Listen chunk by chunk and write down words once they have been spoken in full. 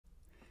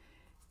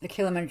The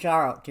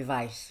Kilimanjaro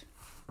device.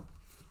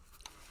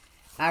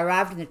 I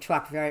arrived in the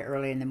truck very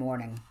early in the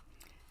morning.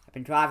 I've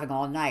been driving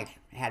all night.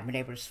 I hadn't been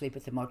able to sleep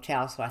at the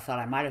motel, so I thought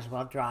I might as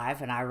well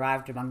drive, and I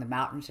arrived among the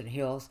mountains and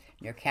hills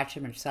near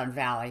Ketchum and Sun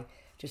Valley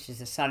just as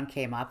the sun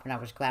came up, and I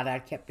was glad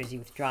I'd kept busy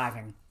with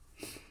driving.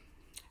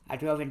 I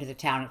drove into the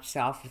town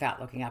itself without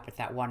looking up at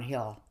that one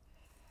hill.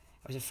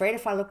 I was afraid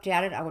if I looked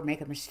at it, I would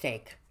make a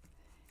mistake.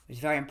 It was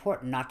very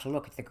important not to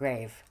look at the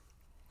grave.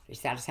 At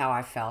least that is how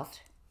I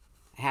felt.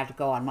 I had to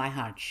go on my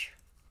hunch.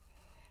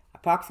 I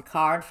parked the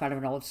car in front of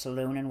an old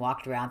saloon and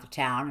walked around the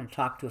town and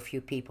talked to a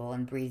few people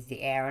and breathed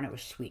the air, and it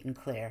was sweet and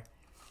clear.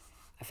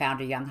 I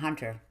found a young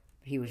hunter,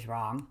 but he was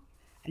wrong.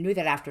 I knew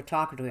that after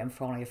talking to him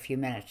for only a few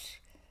minutes.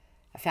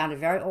 I found a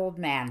very old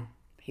man.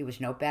 He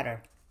was no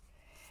better.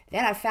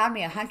 Then I found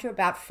me a hunter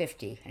about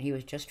 50, and he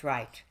was just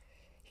right.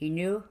 He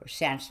knew or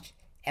sensed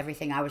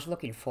everything I was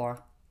looking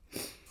for.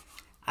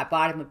 I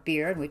bought him a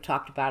beer, and we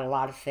talked about a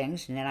lot of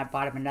things, and then I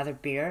bought him another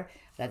beer,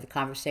 led the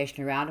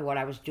conversation around to what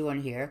I was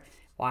doing here,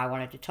 why I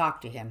wanted to talk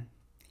to him.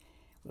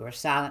 We were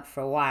silent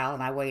for a while,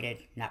 and I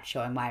waited, not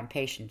showing my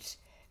impatience,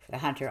 for the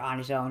hunter on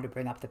his own to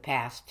bring up the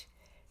past,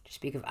 to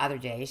speak of other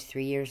days,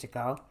 3 years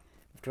ago,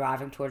 of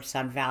driving towards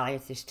Sun Valley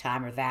at this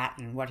time or that,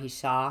 and what he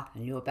saw,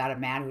 and knew about a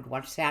man who had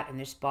once sat in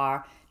this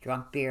bar,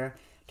 drunk beer,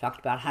 talked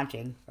about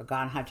hunting, or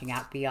gone hunting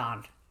out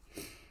beyond.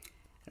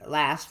 At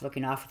last,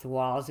 looking off at the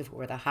wall as if it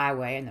were the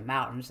highway and the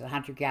mountains, the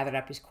hunter gathered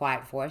up his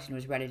quiet voice and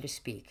was ready to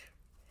speak.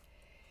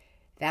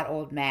 "That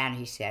old man,"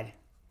 he said.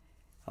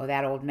 "Oh,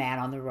 that old man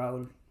on the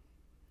road.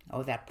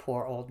 Oh, that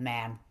poor old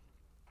man."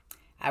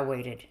 I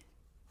waited.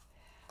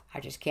 "I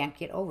just can't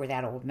get over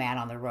that old man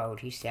on the road,"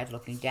 he said,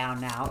 looking down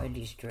now at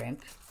his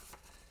drink.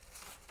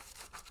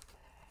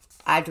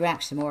 I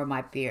drank some more of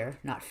my beer,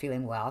 not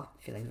feeling well,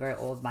 feeling very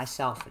old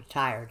myself and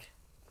tired.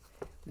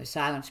 When the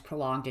silence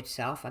prolonged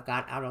itself, I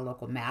got out a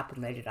local map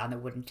and laid it on the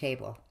wooden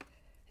table.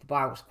 The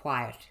bar was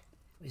quiet.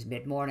 It was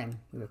mid-morning.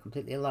 We were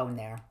completely alone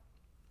there.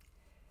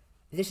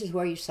 "This is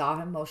where you saw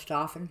him most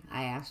often?"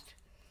 I asked.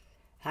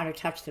 Hunter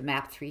touched the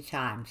map 3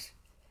 times.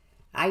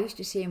 "I used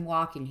to see him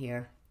walking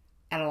here,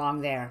 and along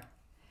there.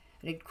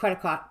 And he'd cut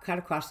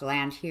across the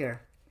land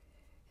here.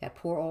 That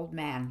poor old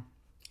man.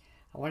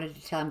 I wanted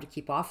to tell him to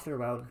keep off the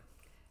road.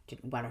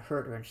 Didn't want to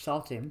hurt or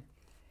insult him.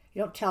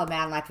 You don't tell a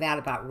man like that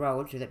about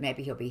roads, or that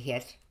maybe he'll be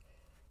hit.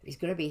 If he's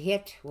going to be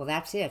hit, well,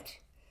 that's it.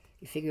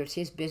 You figure it's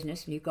his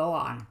business and you go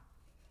on."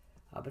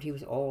 Oh, but he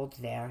was old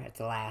there at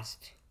the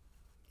last.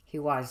 "He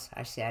was,"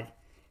 I said,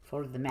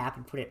 folded the map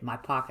and put it in my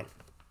pocket.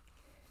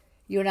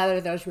 "You another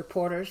of those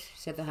reporters?"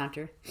 said the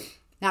hunter.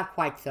 "Not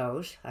quite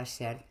those," I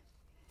said.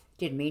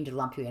 "Didn't mean to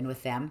lump you in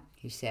with them,"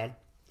 he said.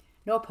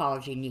 "No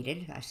apology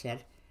needed," I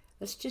said.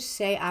 "Let's just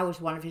say I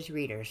was one of his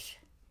readers."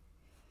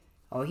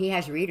 "Oh, he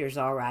has readers,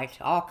 all right,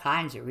 all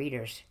kinds of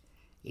readers.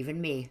 Even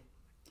me.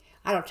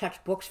 I don't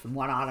touch books from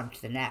one autumn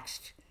to the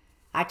next.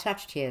 I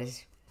touched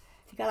his.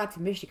 I think I like the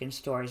Michigan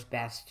stories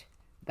best,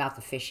 about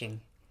the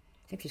fishing.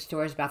 I think the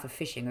stories about the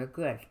fishing are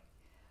good.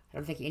 I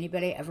don't think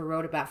anybody ever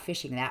wrote about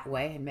fishing that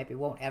way, and maybe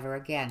won't ever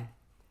again.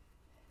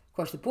 Of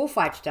course, the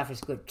bullfight stuff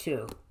is good,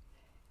 too.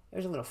 It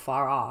was a little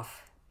far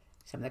off.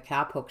 Some of the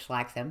cowpokes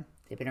like them.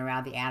 They've been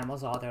around the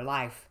animals all their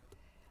life.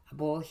 A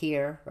bull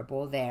here or a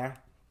bull there,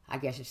 I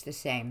guess it's the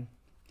same.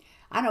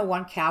 I know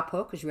one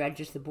cowpoke has read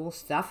just the bull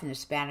stuff in the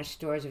Spanish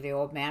stories of the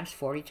old man's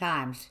 40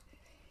 times.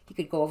 He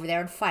could go over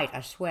there and fight,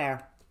 I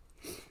swear."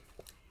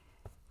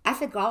 "I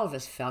think all of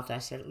us felt," I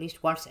said, "at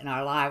least once in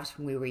our lives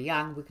when we were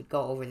young, we could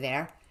go over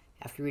there.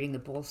 After reading the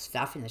bull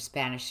stuff in the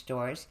Spanish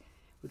stories,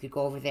 we could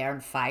go over there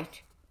and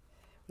fight.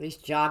 At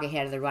least jog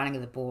ahead of the running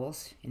of the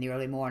bulls in the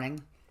early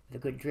morning, with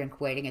a good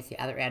drink waiting at the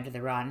other end of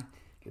the run,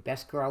 your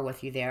best girl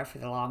with you there for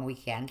the long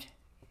weekend."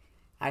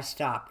 I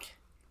stopped.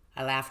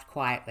 I laughed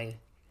quietly.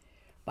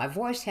 My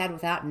voice had,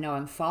 without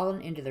knowing, fallen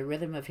into the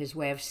rhythm of his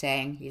way of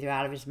saying, either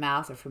out of his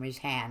mouth or from his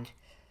hand.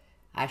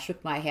 I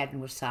shook my head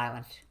and was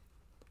silent.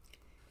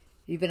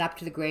 "You been up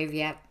to the grave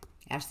yet?"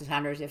 asked the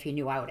hunter as if he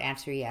knew I would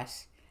answer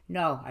yes.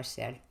 "No," I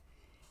said.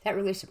 That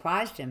really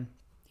surprised him.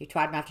 He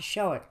tried not to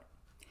show it.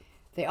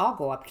 "They all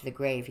go up to the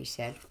grave," he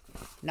said.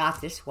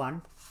 "Not this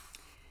one."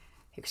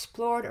 He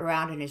explored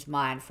around in his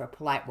mind for a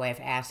polite way of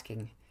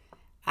asking.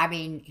 "I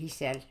mean," he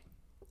said,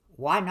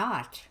 "why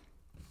not?"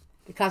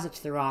 "Because it's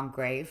the wrong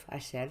grave," I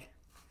said.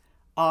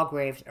 "All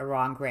graves are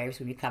wrong graves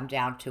when you come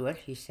down to it,"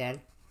 he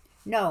said.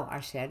 "No," I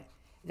said.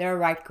 "There are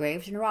right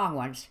graves and wrong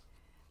ones,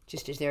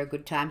 just as there are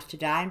good times to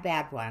die and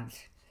bad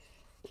ones."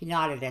 He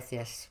nodded at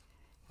this.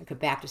 I got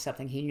back to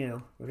something he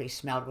knew, what he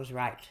smelled was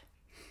right.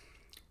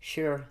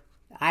 "Sure,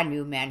 I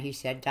knew men," he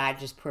said, "died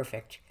just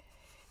perfect.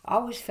 I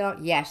always felt,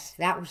 yes,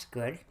 that was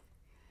good.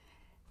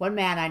 One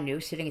man I knew,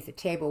 sitting at the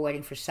table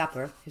waiting for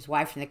supper, his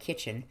wife in the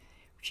kitchen.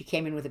 She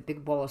came in with a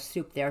big bowl of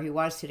soup. There he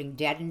was, sitting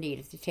dead and neat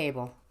at the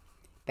table.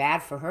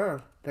 Bad for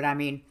her, but I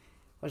mean,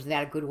 wasn't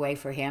that a good way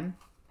for him?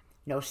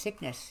 No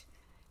sickness,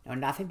 no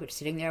nothing, but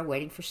sitting there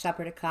waiting for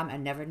supper to come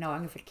and never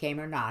knowing if it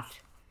came or not.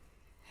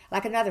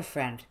 Like another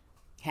friend,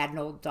 had an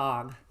old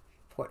dog,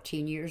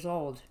 14 years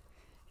old.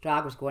 The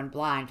dog was going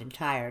blind and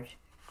tired.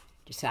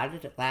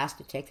 Decided at last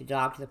to take the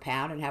dog to the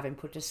pound and have him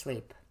put to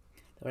sleep.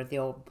 Loaded the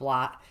old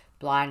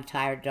blind,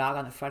 tired dog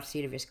on the front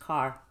seat of his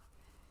car.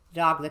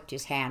 The dog licked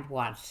his hand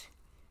once.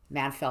 The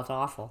man felt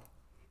awful.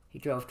 He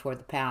drove toward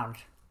the pound.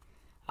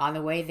 On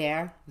the way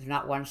there, with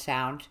not one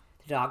sound,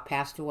 the dog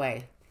passed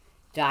away.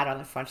 Died on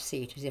the front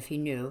seat, as if he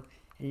knew,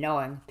 and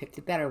knowing, picked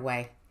the better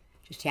way.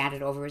 Just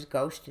handed over his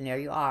ghost, and there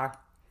you are.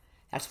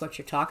 That's what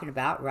you're talking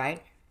about,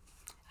 right?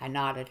 I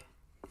nodded.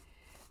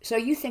 So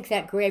you think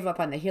that grave up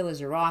on the hill is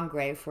a wrong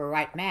grave for a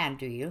right man,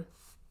 do you?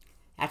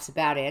 That's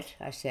about it,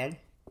 I said.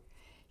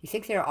 You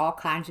think there are all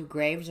kinds of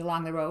graves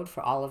along the road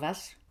for all of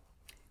us?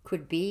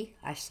 Could be,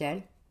 I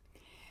said.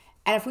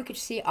 And if we could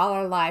see all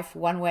our life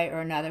one way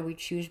or another, we'd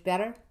choose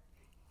better?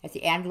 At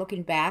the end,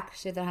 looking back,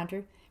 said the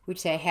hunter, we'd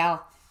say,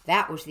 hell,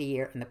 that was the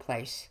year and the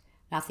place.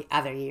 Not the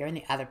other year and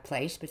the other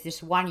place, but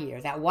this one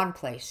year, that one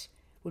place.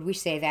 Would we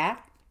say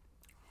that?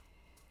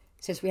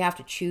 Since we have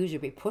to choose or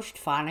be pushed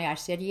finally, I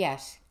said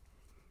yes.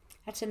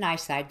 That's a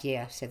nice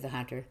idea, said the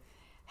hunter.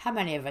 How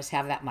many of us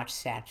have that much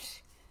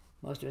sense?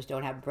 Most of us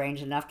don't have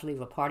brains enough to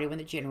leave a party when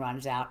the gin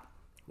runs out.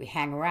 We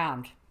hang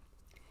around.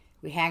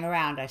 We hang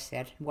around, I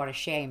said. What a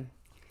shame.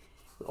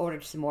 We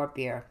ordered some more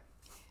beer.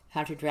 The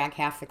hunter drank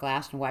half the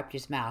glass and wiped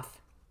his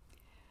mouth.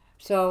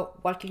 So,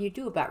 what can you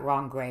do about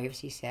wrong graves,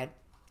 he said.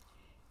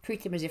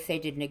 Treat them as if they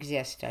didn't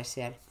exist, I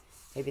said.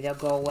 Maybe they'll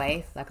go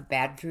away like a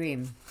bad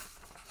dream.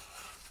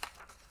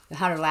 The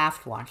hunter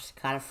laughed once,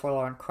 kind of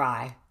forlorn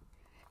cry.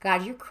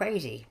 God, you're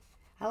crazy.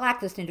 I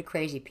like listening to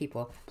crazy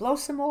people. Blow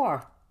some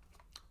more.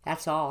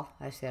 That's all,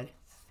 I said.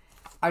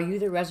 Are you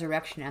the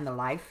resurrection and the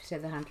life,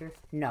 said the hunter.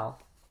 No.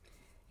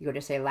 You going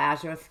to say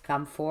Lazarus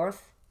come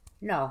forth?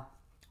 No.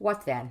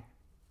 What then?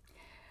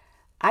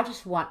 I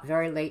just want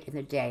very late in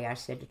the day, I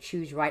said, to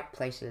choose right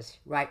places,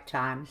 right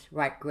times,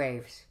 right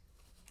graves.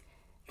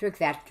 Drink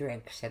that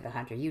drink, said the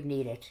hunter. You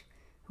need it.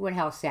 Who in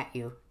hell sent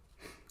you?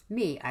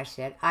 Me, I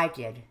said. I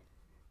did.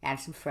 And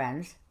some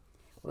friends.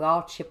 We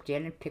all chipped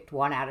in and picked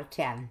 1 out of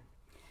 10.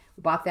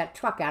 We bought that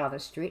truck out on the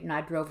street and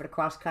I drove it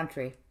across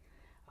country.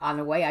 On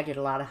the way I did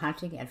a lot of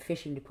hunting and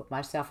fishing to put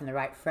myself in the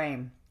right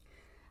frame.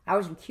 I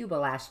was in Cuba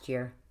last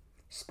year,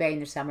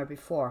 Spain the summer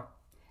before,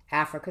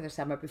 Africa the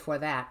summer before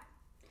that.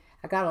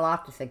 I got a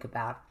lot to think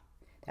about.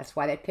 That's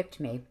why they picked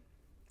me.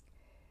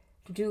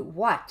 To do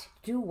what?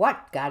 Do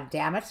what, God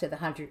damn it, said the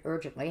hunter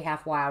urgently,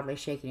 half wildly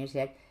shaking his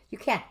head. You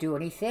can't do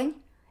anything.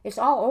 It's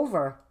all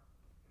over.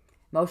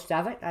 Most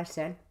of it, I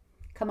said.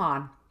 Come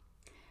on.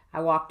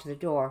 I walked to the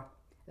door.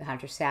 The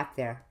hunter sat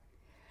there.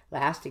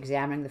 Last,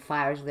 examining the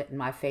fires lit in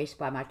my face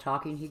by my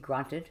talking, he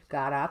grunted,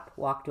 got up,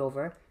 walked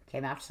over,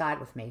 came outside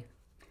with me.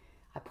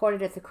 I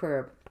pointed at the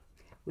curb.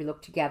 We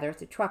looked together at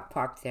the truck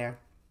parked there.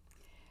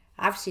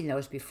 I've seen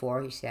those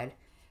before, he said.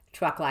 A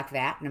truck like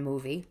that in a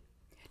movie.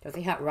 Don't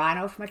they hunt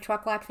rhino from a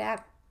truck like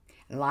that?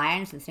 And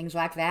lions and things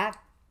like that?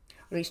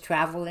 Or at least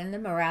travel in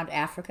them around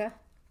Africa?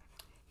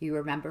 You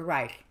remember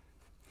right.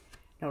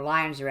 No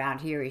lions around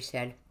here, he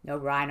said. No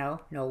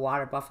rhino, no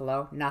water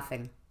buffalo,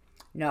 nothing.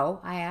 No,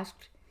 I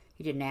asked.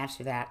 He didn't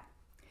answer that.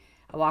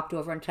 I walked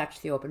over and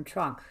touched the open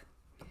trunk.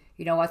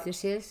 You know what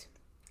this is?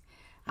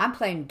 I'm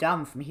playing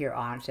dumb from here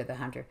on, said the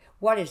hunter.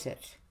 What is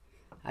it?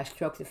 I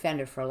stroked the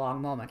fender for a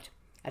long moment.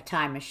 A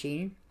time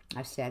machine,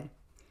 I said.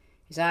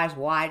 His eyes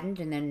widened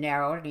and then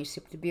narrowed, and he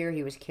sipped the beer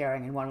he was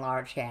carrying in one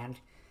large hand.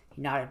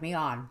 He nodded me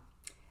on.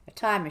 A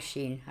time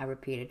machine, I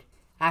repeated.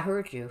 I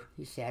heard you,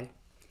 he said.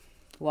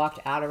 He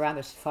walked out around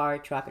the safari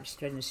truck and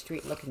stood in the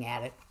street looking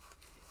at it.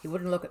 He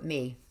wouldn't look at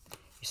me.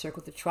 He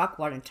circled the truck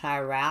one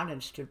entire round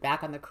and stood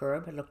back on the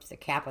curb and looked at the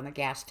cap on the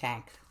gas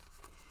tank.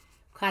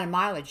 What kind of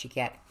mileage you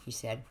get, he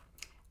said.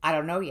 I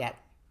don't know yet.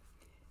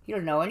 You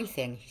don't know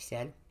anything, he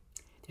said.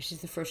 This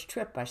is the first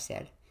trip, I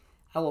said.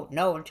 I won't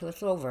know until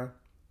it's over.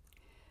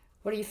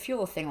 What do you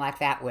fuel a thing like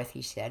that with,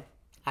 he said.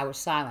 I was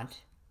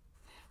silent.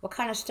 What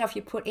kind of stuff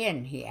you put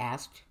in, he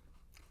asked.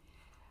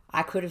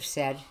 I could have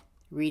said,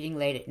 reading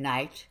late at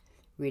night,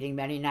 reading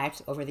many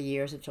nights over the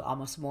years until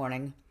almost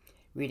morning,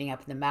 reading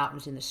up in the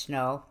mountains in the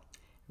snow,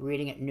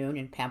 reading at noon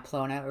in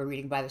Pamplona, or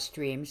reading by the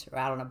streams, or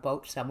out on a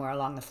boat somewhere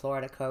along the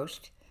Florida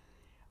coast.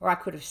 Or I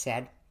could have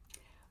said,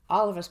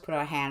 all of us put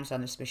our hands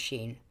on this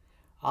machine.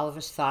 All of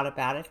us thought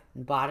about it,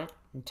 and bought it,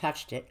 and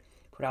touched it,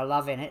 put our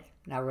love in it,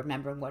 now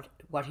remembering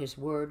what his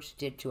words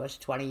did to us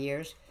 20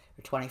 years,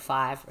 or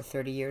 25, or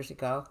 30 years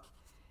ago.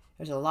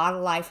 There's a lot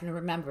of life in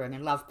remembering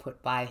and love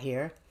put by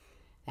here.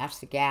 That's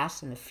the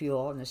gas and the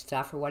fuel and the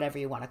stuff, or whatever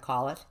you want to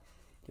call it.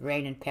 The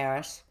rain in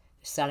Paris,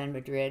 the sun in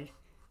Madrid,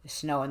 the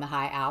snow in the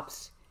high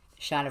Alps,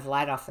 the shine of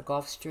light off the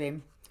Gulf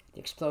Stream, the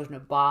explosion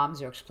of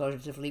bombs or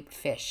explosions of leaped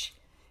fish.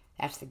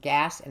 That's the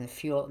gas and the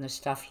fuel and the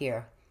stuff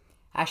here.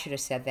 I should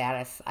have said that.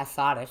 I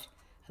thought it.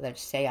 I let it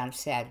stay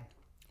unsaid.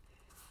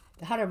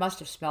 The hunter must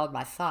have smelled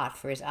my thought,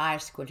 for his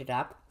eyes squinted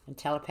up, and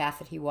telepath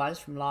that he was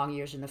from long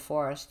years in the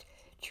forest,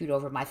 chewed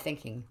over my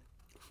thinking.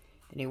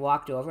 Then he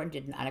walked over and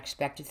did an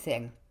unexpected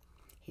thing.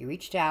 He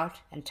reached out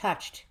and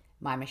touched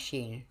my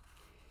machine.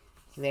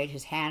 He laid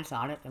his hands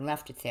on it and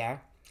left it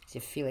there, as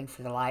if feeling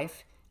for the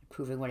life and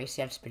proving what he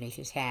sensed beneath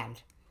his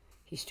hand.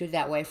 He stood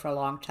that way for a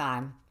long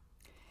time.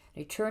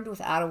 He turned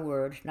without a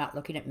word, not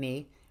looking at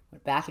me,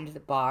 went back into the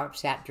bar, and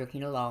sat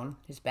drinking alone,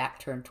 his back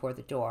turned toward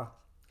the door.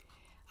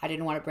 I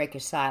didn't want to break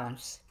his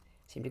silence.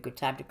 Seemed a good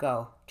time to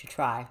go, to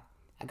try.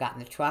 I got in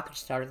the truck and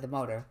started the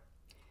motor.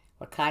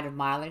 What kind of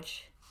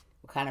mileage?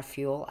 What kind of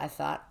fuel? I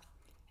thought,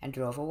 and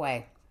drove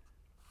away.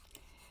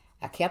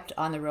 I kept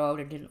on the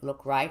road and didn't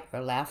look right or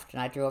left,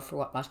 and I drove for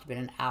what must have been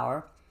an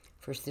hour,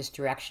 first this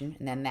direction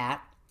and then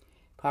that.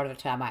 Part of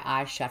the time my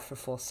eyes shut for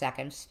full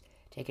seconds,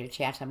 taking a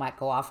chance I might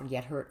go off and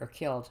get hurt or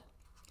killed.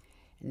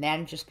 And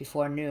then, just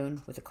before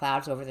noon, with the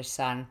clouds over the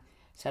sun,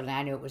 suddenly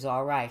I knew it was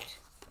all right.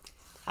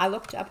 I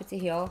looked up at the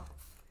hill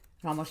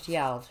and almost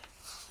yelled.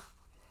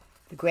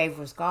 The grave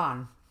was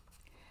gone.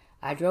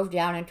 I drove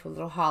down into a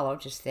little hollow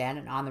just then,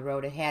 and on the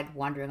road ahead,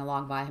 wandering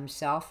along by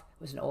himself,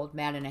 was an old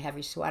man in a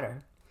heavy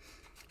sweater.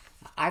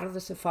 I idled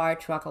the safari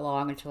truck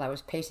along until I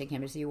was pacing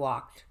him as he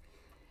walked.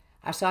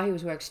 I saw he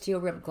was wearing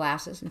steel-rimmed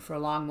glasses, and for a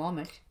long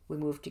moment we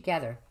moved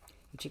together,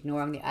 each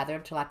ignoring the other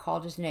until I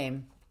called his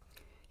name.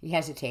 He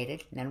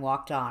hesitated and then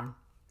walked on.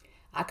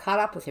 I caught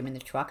up with him in the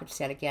truck and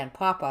said again,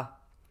 "Papa."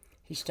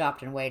 He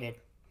stopped and waited.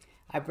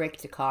 I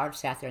braked the car and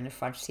sat there in the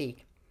front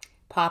seat.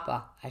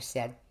 "Papa," I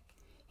said.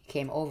 He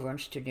came over and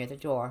stood near the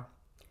door.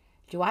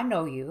 "Do I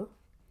know you?"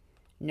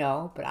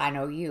 "No, but I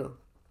know you."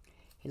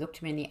 He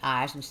looked me in the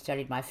eyes and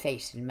studied my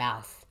face and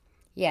mouth.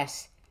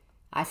 "Yes,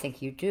 I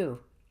think you do.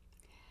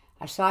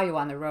 I saw you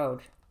on the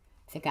road.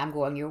 I think I'm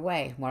going your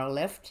way. Want a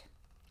lift?"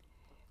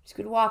 "It's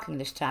good walking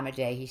this time of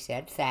day," he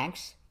said.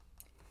 "Thanks."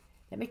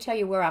 "Let me tell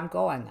you where I'm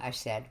going," I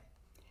said.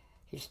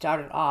 He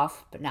started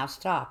off, but now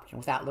stopped, and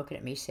without looking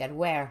at me said,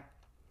 "Where?"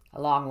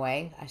 "A long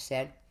way," I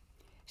said.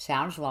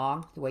 "Sounds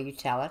long, the way you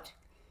tell it.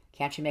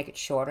 Can't you make it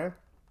shorter?"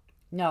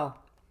 "No,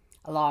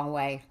 a long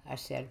way," I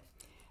said.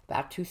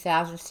 "About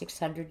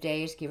 2,600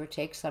 days, give or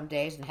take some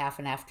days, and half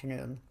an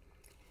afternoon."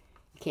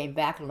 He came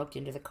back and looked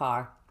into the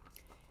car.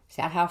 "Is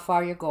that how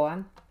far you're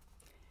going?"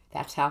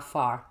 "That's how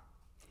far."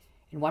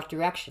 "In what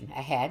direction?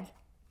 Ahead?"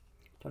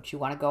 "Don't you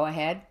want to go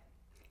ahead?"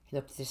 He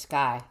looked at the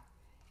sky.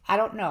 "I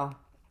don't know.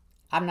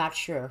 I'm not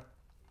sure."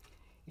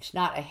 "It's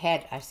not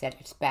ahead," I said.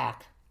 "It's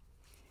back."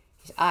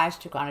 His eyes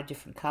took on a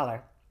different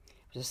color.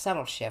 It was a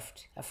subtle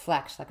shift, a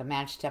flex like a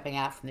man stepping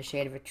out from the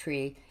shade of a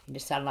tree into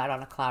sunlight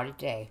on a cloudy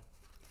day.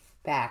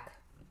 Back.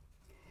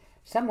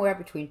 Somewhere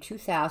between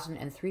 2,000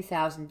 and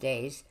 3,000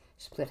 days,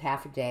 split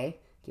half a day,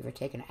 give or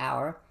take an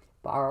hour,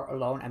 borrow or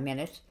loan a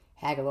minute,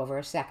 haggle over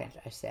a second,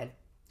 I said.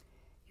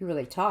 "You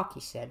really talk,"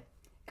 he said.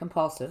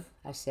 "Compulsive,"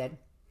 I said.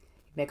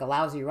 "You'd make a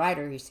lousy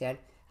writer," he said.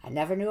 "I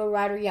never knew a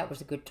writer yet was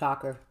a good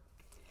talker."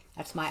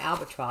 "That's my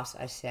albatross,"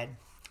 I said.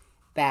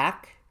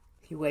 "Back?"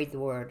 He weighed the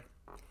word.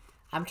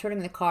 "I'm turning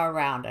the car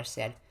around," I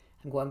said.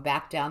 "I'm going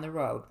back down the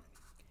road."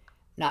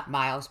 "Not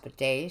miles, but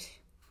days?"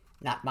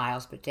 "Not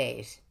miles, but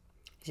days."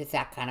 "Is it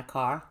that kind of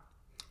car?"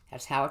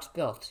 "That's how it's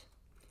built."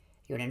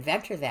 "You're an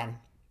inventor, then?"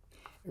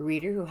 "A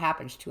reader who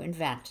happens to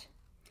invent.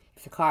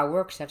 If the car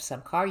works, that's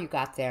some car you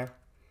got there."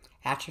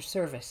 "At your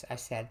service," I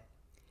said.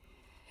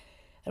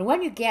 "And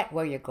when you get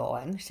where you're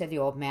going," said the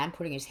old man,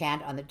 putting his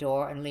hand on the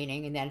door and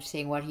leaning, and then,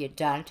 seeing what he had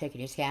done,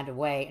 taking his hand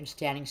away and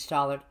standing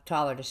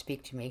taller to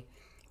speak to me,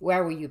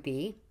 "Where will you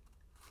be?"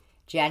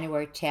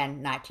 "January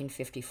 10,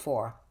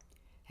 1954.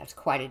 "That's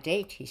quite a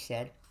date," he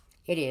said.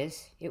 "It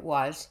is. It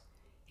was.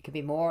 It could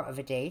be more of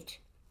a date."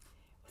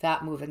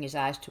 Without moving, his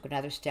eyes took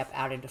another step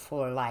out into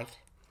fuller light.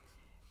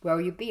 "Where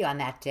will you be on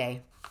that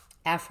day?"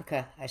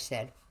 "Africa," I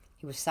said.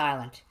 He was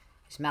silent.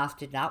 His mouth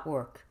did not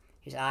work.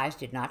 His eyes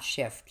did not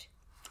shift.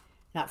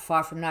 "Not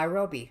far from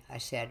Nairobi," I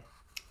said.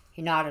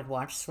 He nodded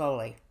once,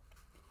 slowly.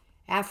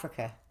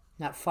 "Africa,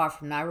 not far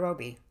from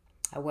Nairobi."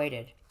 I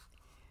waited.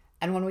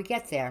 "And when we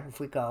get there, if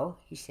we go,"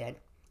 he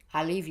said,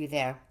 "I leave you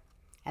there.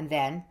 And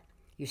then,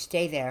 you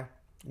stay there.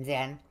 And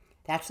then,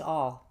 that's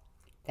all.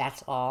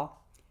 That's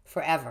all.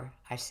 Forever,"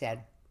 I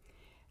said.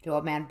 The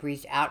old man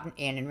breathed out and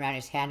in and ran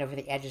his hand over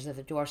the edges of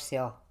the door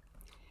sill.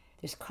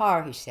 "This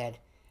car," he said,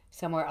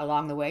 "somewhere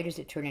along the way, does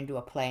it turn into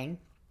a plane?"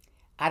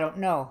 "I don't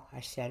know," I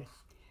said.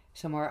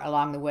 "Somewhere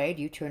along the way,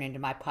 do you turn into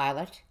my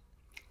pilot?"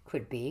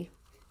 "Could be.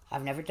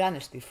 I've never done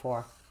this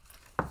before."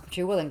 "But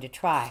you're willing to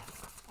try?"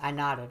 I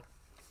nodded.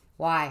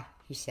 "Why?"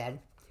 he said,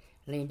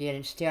 leaned in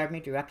and stared me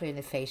directly in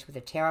the face with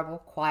a terrible,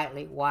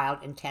 quietly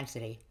wild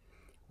intensity.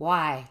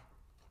 "Why?"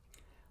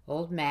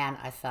 Old man,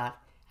 I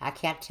thought, I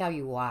can't tell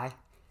you why.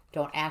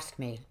 Don't ask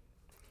me.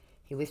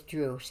 He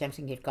withdrew,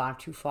 sensing he had gone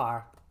too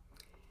far.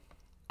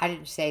 "I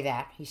didn't say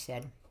that," he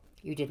said.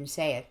 "You didn't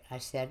say it," I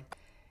said.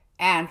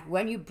 "And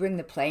when you bring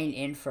the plane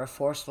in for a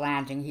forced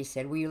landing," he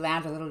said, "will you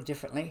land a little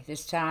differently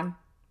this time?"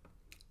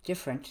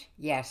 "Different,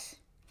 yes.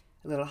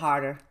 A little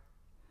harder.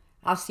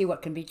 I'll see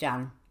what can be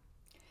done."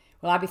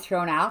 "Will I be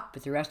thrown out,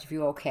 but the rest of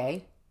you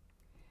okay?"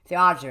 "The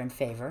odds are in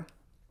favor."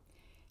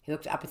 He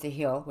looked up at the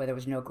hill where there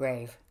was no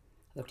grave.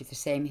 I looked at the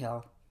same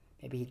hill.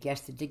 Maybe he'd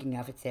guessed the digging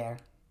of it there.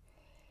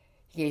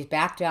 He gazed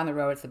back down the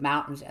road at the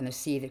mountains and the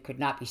sea that could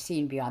not be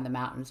seen beyond the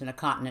mountains and a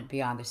continent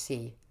beyond the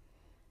sea.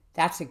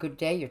 "That's a good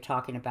day you're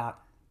talking about."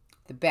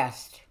 "The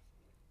best."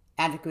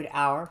 "And a good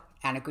hour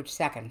and a good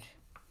second.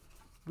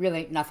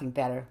 Really nothing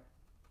better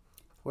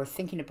worth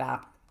thinking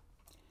about.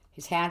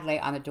 His hand lay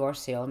on the door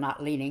sill,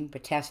 not leaning,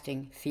 but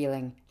testing,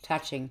 feeling,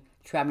 touching,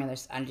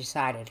 tremulous,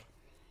 undecided.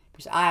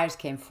 His eyes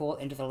came full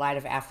into the light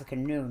of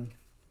African noon.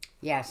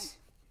 Yes.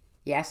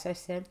 Yes, I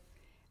said.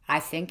 I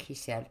think, he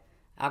said,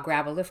 I'll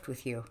grab a lift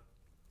with you.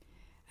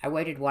 I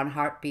waited one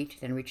heartbeat,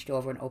 then reached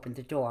over and opened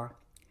the door.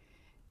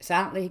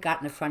 Silently, he got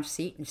in the front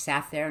seat and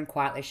sat there and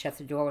quietly shut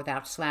the door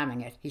without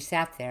slamming it. He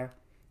sat there,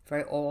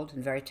 very old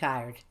and very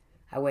tired.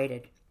 I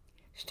waited.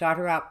 Start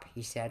her up,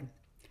 he said.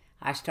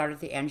 I started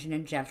the engine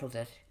and gentled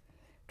it.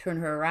 Turn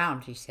her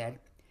around, he said.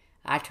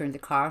 I turned the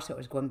car so it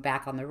was going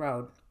back on the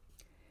road.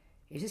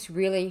 Is this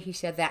really, he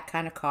said, that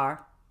kind of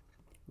car?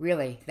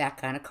 Really, that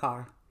kind of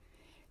car.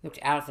 Looked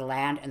out at the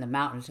land and the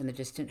mountains and the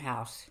distant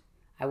house.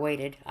 I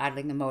waited,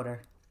 idling the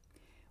motor.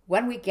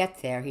 When we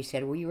get there, he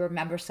said, will you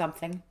remember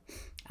something?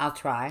 I'll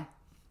try.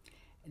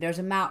 There's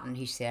a mountain,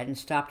 he said, and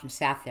stopped and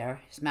sat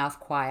there, his mouth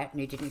quiet, and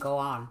he didn't go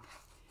on.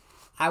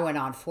 I went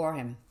on for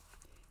him.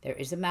 There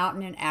is a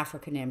mountain in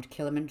Africa named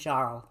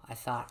Kilimanjaro, I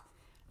thought.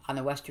 On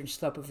the western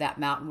slope of that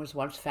mountain was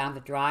once found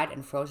the dried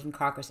and frozen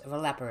carcass of a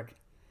leopard.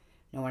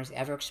 No one has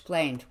ever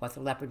explained what the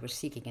leopard was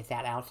seeking at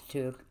that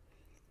altitude.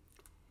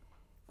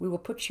 We will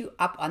put you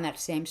up on that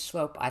same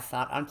slope, I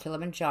thought, on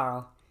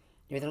Kilimanjaro,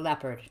 near the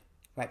leopard.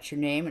 Write your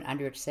name, and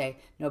under it say,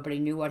 nobody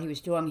knew what he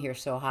was doing here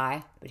so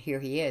high, but here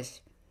he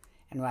is.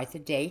 And write the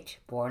date,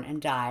 born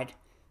and died.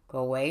 Go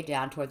away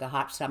down toward the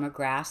hot summer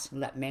grass, and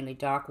let mainly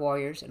dark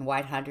warriors and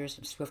white hunters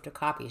and swifter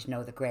copies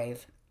know the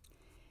grave.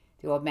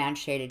 The old man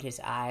shaded his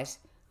eyes,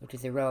 looked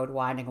at the road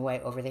winding away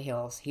over the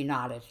hills. He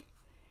nodded.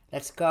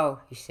 Let's go,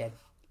 he said.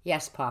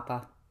 Yes,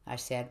 Papa, I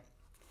said.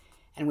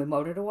 And we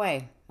motored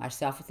away,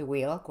 myself at the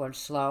wheel, going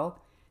slow,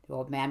 the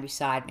old man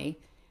beside me.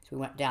 As we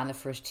went down the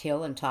first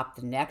hill and topped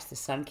the next, the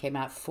sun came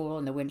out full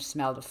and the wind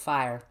smelled of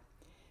fire.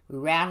 We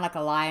ran like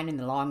a lion in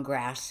the long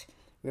grass.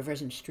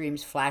 Rivers and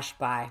streams flashed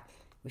by.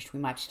 Wished we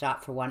might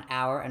stop for 1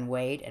 hour and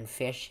wade and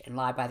fish and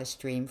lie by the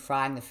stream,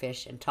 frying the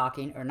fish and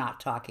talking or not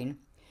talking.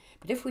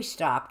 But if we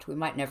stopped, we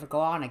might never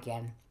go on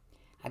again.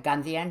 I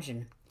gunned the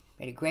engine,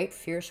 made a great,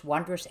 fierce,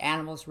 wondrous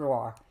animal's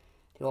roar.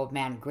 The old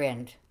man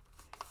grinned.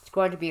 It's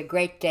going to be a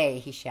great day,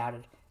 he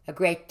shouted. A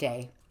great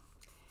day.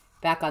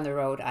 Back on the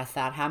road, I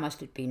thought, how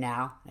must it be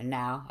now? And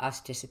now,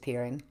 us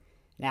disappearing.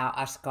 Now,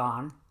 us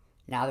gone.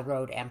 Now, the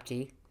road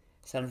empty.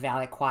 Sun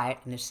Valley quiet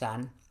in the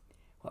sun.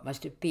 What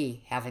must it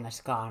be, having us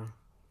gone?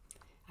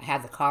 I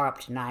had the car up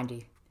to 90.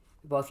 We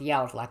both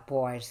yelled like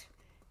boys.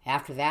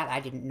 After that, I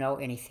didn't know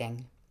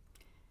anything.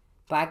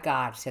 By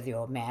God, said the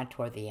old man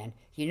toward the end,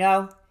 you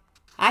know,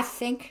 I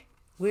think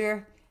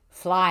we're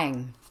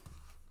flying.